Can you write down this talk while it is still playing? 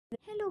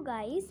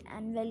guys,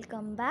 and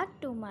welcome back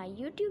to my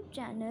YouTube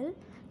channel.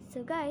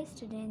 So guys,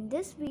 today in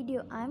this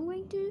video I'm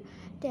going to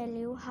tell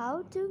you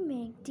how to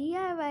make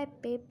DIY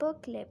paper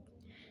clip.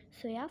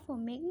 So yeah, for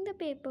making the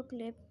paper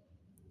clip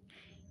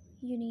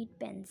you need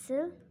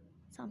pencil,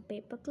 some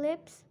paper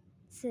clips,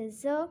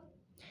 scissor,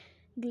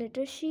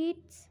 glitter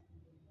sheets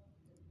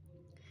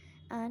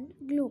and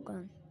glue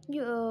gun.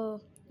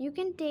 You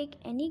can take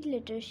any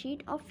glitter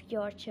sheet of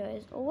your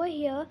choice. Over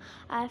here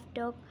I have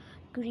took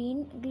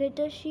green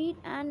glitter sheet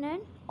and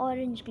an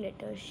orange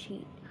glitter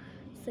sheet.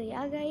 So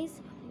yeah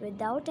guys,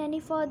 without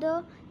any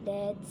further,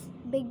 let's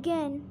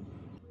begin.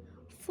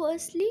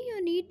 Firstly,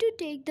 you need to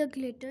take the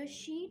glitter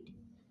sheet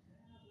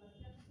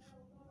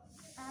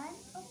and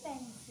a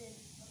pencil.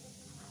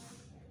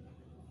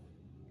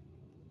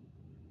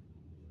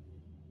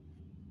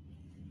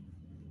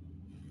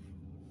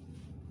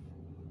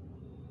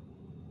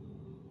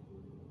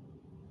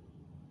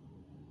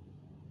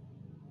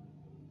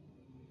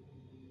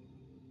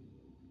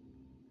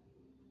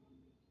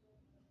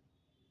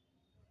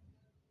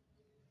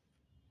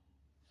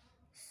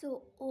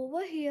 So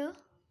over here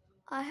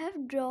I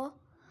have drawn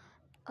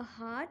a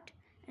heart,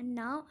 and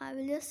now I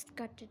will just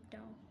cut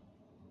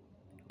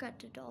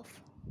it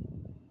off.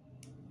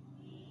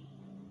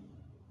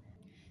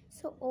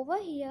 So over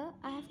here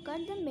I have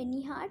cut the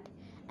mini heart,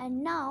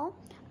 and now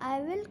I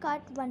will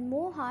cut one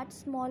more heart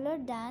smaller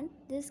than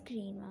this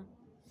green one.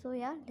 So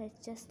yeah,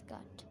 let's just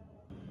cut.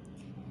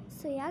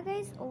 So yeah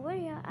guys, over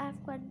here I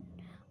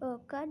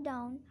have cut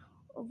down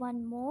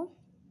one more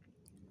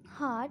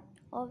heart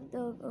of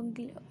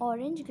the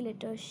orange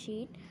glitter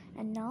sheet,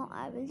 and now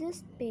I will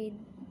just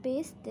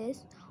paste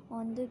this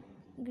on the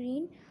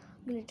green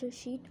glitter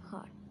sheet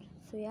heart.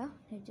 So yeah,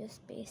 let's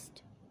just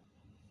paste.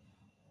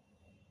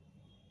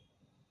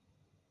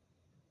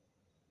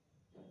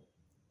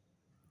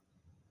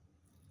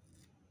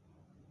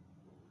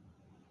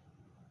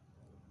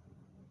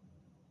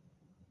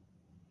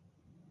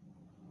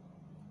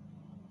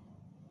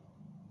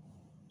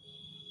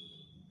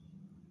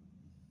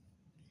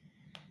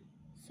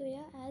 So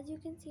yeah, as you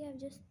can see, I've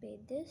just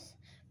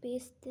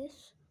paste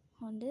this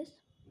on this,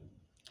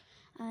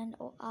 and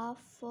our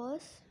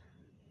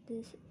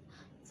this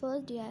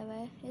first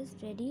DIY is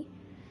ready.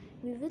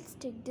 We will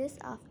stick this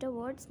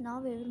afterwards. Now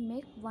we will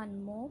make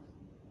one more.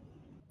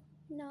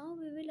 Now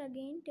we will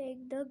again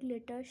take the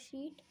glitter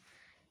sheet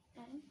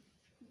and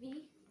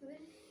we will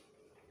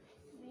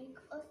make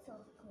a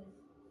circle.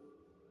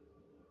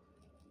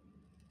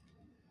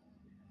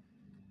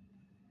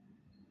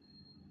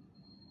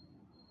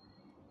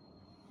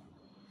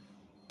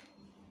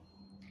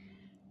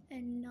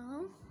 And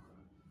now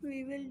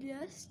we will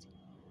just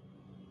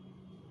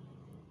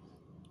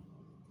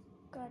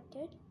cut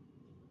it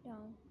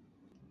down.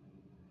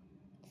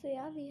 So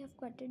yeah, we have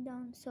cut it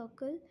down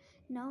circle.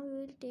 Now we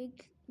will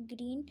take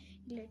green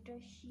glitter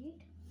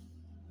sheet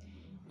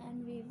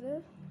and we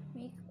will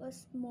make a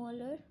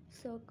smaller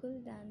circle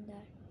than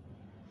that.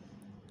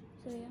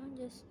 So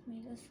yeah, just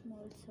make a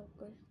small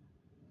circle,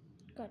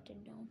 cut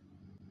it down.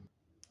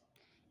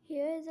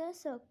 Here is a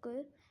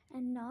circle,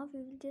 and now we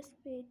will just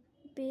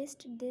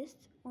paste this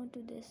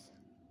onto this.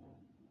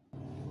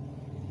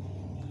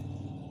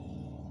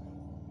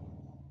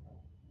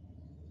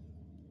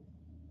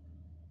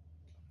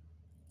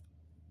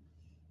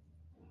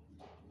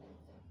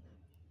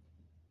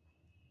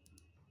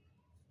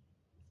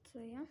 So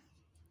yeah,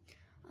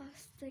 our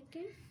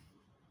second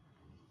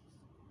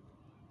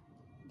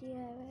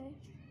DIY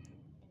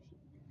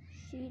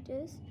sheet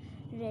is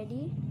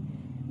ready.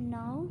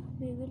 Now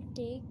we will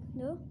take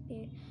the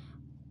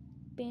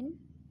pin.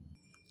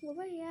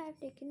 Over here I have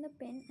taken the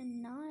pin,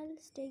 and now I will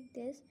stick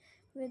this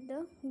with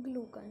the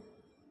glue gun.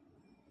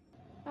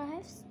 I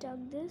have stuck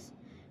this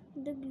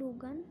with the glue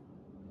gun,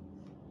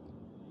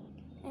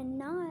 and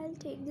now I will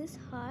take this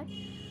heart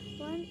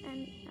one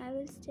and I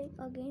will stick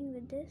again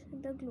with this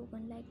with the glue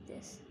gun like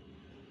this.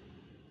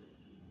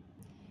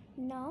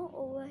 Now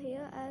over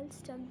here I will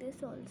stuck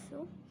this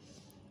also,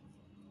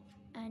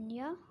 and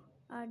yeah,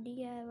 our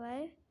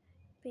DIY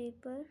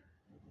paper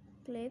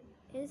clip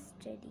is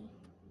ready.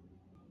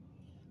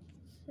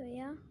 So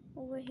yeah,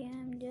 over here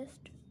I'm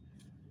just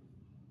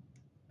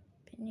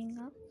pinning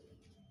up.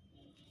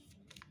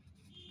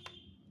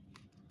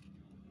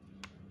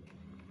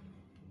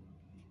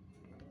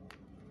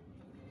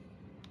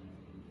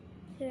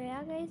 So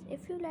yeah guys,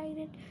 if you liked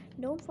it,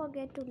 don't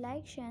forget to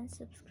like, share and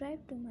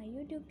subscribe to my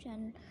YouTube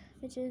channel,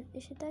 which is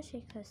Ishita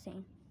Shekhar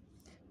Singh.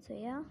 So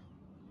yeah,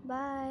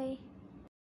 bye.